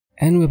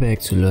And we're back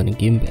to learning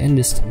Gimp, and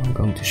this time I'm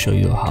going to show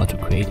you how to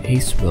create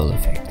a swirl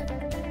effect.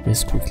 This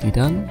is quickly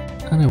done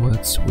and it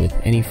works with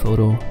any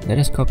photo. Let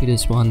us copy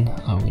this one,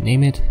 I'll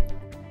rename it.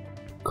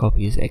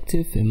 Copy is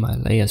active in my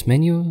layers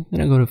menu, then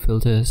I go to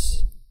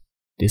filters,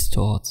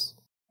 distorts,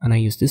 and I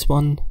use this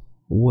one,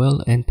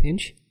 whirl and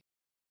pinch.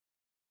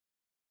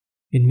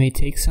 It may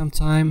take some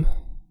time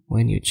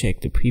when you check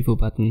the preview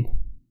button,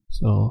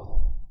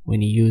 so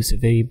when you use a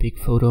very big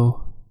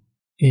photo,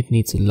 it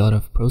needs a lot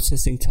of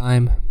processing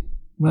time.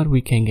 But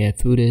we can get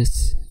through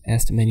this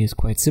as the menu is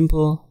quite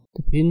simple.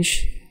 The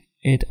pinch,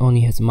 it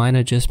only has a minor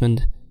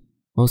adjustment.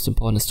 Most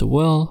important is the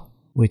whirl,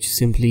 which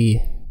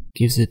simply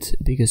gives it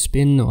a bigger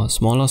spin or a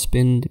smaller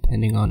spin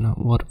depending on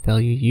what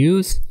value you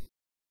use.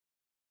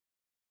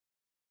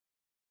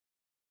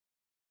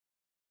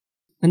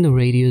 And the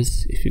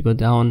radius, if you go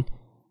down,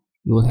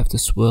 you will have to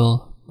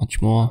swirl much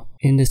more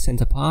in the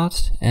center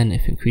part, and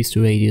if you increase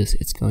the radius,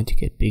 it's going to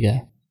get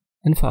bigger.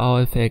 And for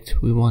our effect,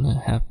 we want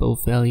to have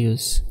both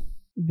values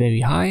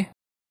very high.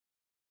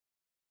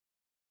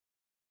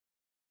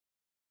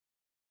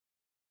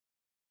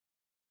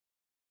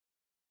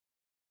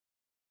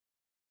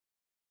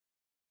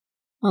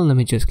 Well, let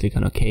me just click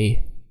on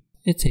OK.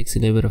 It takes a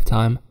little bit of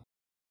time.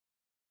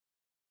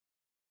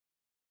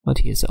 But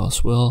here's our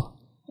swirl,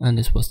 and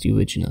this was the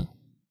original.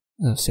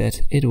 As I've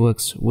said, it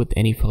works with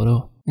any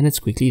photo, and it's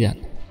quickly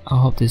done.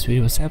 I hope this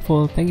video was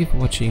helpful, thank you for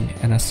watching,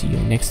 and I'll see you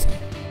next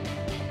time.